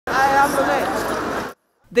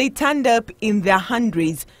They turned up in their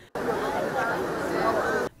hundreds.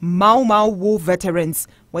 Mau Mau War veterans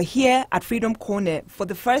were here at Freedom Corner for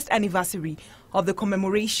the first anniversary of the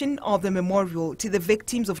commemoration of the memorial to the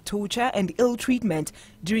victims of torture and ill treatment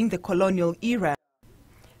during the colonial era.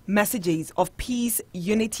 Messages of peace,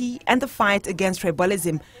 unity and the fight against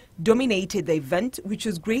tribalism dominated the event, which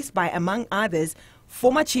was graced by, among others,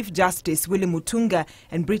 former Chief Justice Willie Mutunga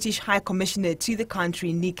and British High Commissioner to the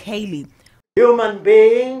country Nick Haley. Human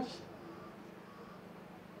beings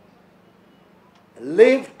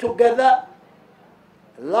live together,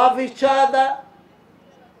 love each other,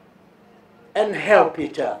 and help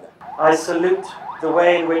each other. I salute the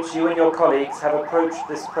way in which you and your colleagues have approached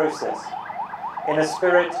this process, in a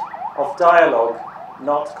spirit of dialogue,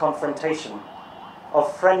 not confrontation,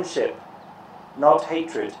 of friendship, not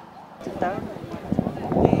hatred. The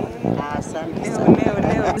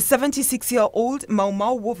 76-year-old Mau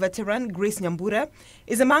Mau War veteran Grace Nyambura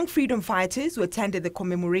is among freedom fighters who attended the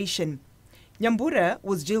commemoration. Nyambura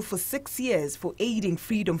was jailed for 6 years for aiding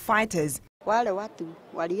freedom fighters. Wale watu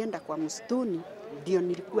walienda kwa msituni ndio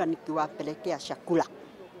nilikuwa nikiwapelekea chakula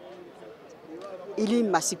ili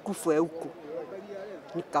masikufe huko,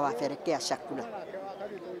 nikawapelekea chakula.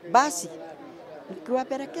 Basi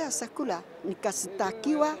nikiwapelekea chakula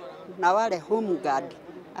nikasitakiwa na wale home guard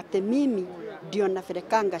ate mimi ndio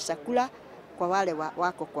napelekanga chakula kwa wale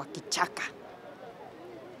wako kwa kichaka.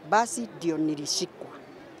 Basi ndio nilishikwa.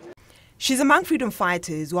 She's among freedom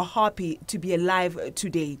fighters who are happy to be alive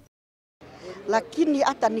today. Lakini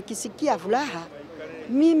hata nikisikia furaha,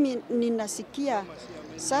 mimi ninasikia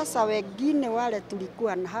sasa wengine wale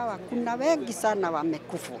tulikuwa na hawa, kuna wengi sana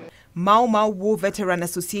wamekufa. Mau Mau War Veteran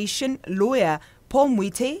Association lawyer Paul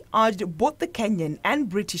Muite urged both the Kenyan and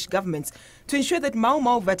British governments to ensure that Mau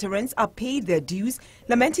Mau veterans are paid their dues,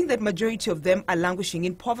 lamenting that majority of them are languishing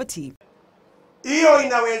in poverty. Hiyo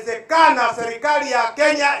inawezekana serikali ya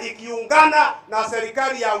Kenya ikiungana na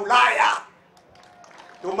serikali ya Ulaya.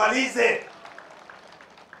 Tumalize.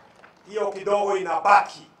 Hiyo kidogo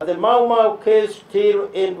inabaki. The Mau Mau case still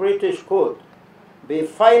in British court be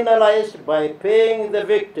finalized by paying the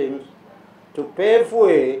victims to pave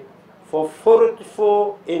way for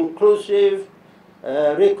fruitful, inclusive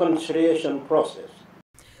reconciliation process.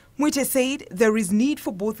 Muite said there is need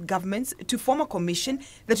for both governments to form a commission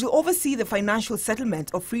that will oversee the financial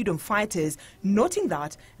settlement of freedom fighters, noting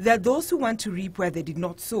that there are those who want to reap where they did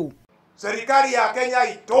not sow. Serikali ya Kenya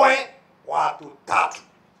itoe watu 3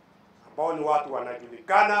 ambao ni watu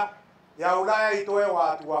wanajulikana, ya Ulaya itoe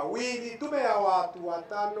watu 2, tume ya watu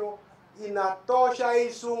 5 inatosha,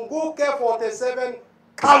 isunguke 47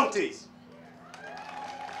 counties.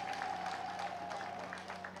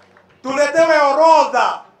 Tuletewe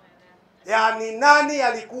orodha yani nani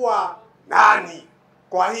alikuwa nani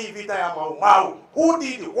kwa hii vita ya Mau Mau. Who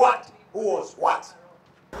did what? Who was what?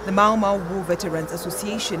 The Mau Mau War Veterans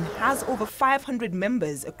Association has over 500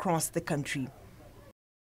 members across the country.